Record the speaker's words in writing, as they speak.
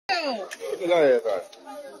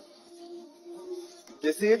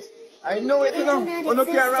You see it? I know it, you know. Oh, no,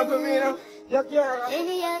 can't rap with me, you know. You can't rap.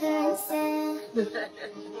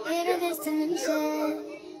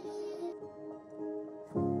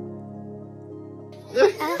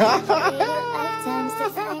 Lifetimes to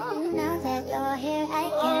find you. Now that you're here, I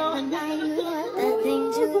can't remind you of the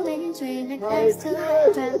things you've been dreaming close to. I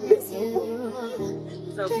promise you.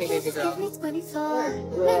 It's okay, baby girl. 24,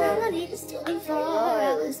 when all I need is 24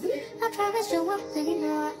 hours. I promise you won't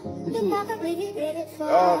anymore. You never really did it for.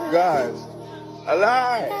 Oh, God.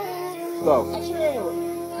 Alive. Love.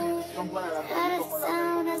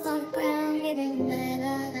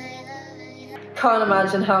 Can't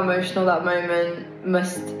imagine how emotional that moment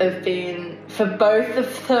must have been for both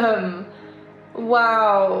of them.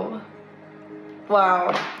 Wow.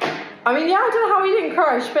 Wow. I mean, yeah, I don't know how he didn't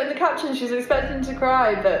cry. She put in the caption she was expecting to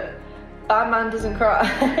cry, but that man doesn't cry.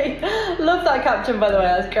 Love that caption, by the way,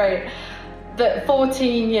 that's great. That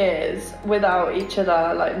 14 years without each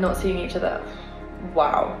other, like not seeing each other.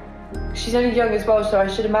 Wow. She's only young as well, so I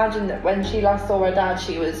should imagine that when she last saw her dad,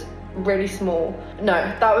 she was really small. No,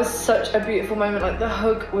 that was such a beautiful moment. Like the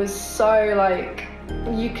hug was so like,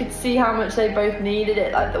 you could see how much they both needed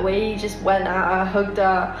it. Like the way he just went at her, hugged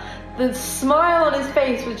her. The smile on his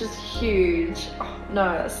face was just huge. Oh,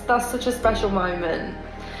 no, that's such a special moment.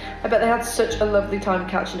 I bet they had such a lovely time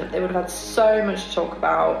catching up. They would have had so much to talk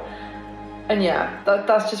about. And yeah,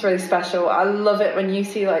 that's just really special. I love it when you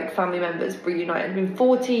see like family members reunited. I mean,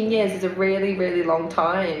 14 years is a really, really long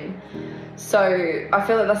time. So I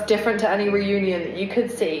feel like that's different to any reunion that you could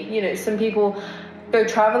see. You know, some people go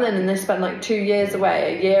traveling and they spend like 2 years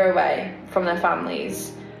away, a year away from their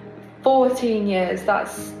families. 14 years,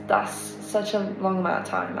 that's such a long amount of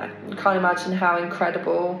time. I can't imagine how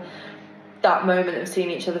incredible that moment of seeing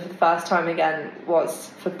each other for the first time again was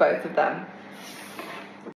for both of them.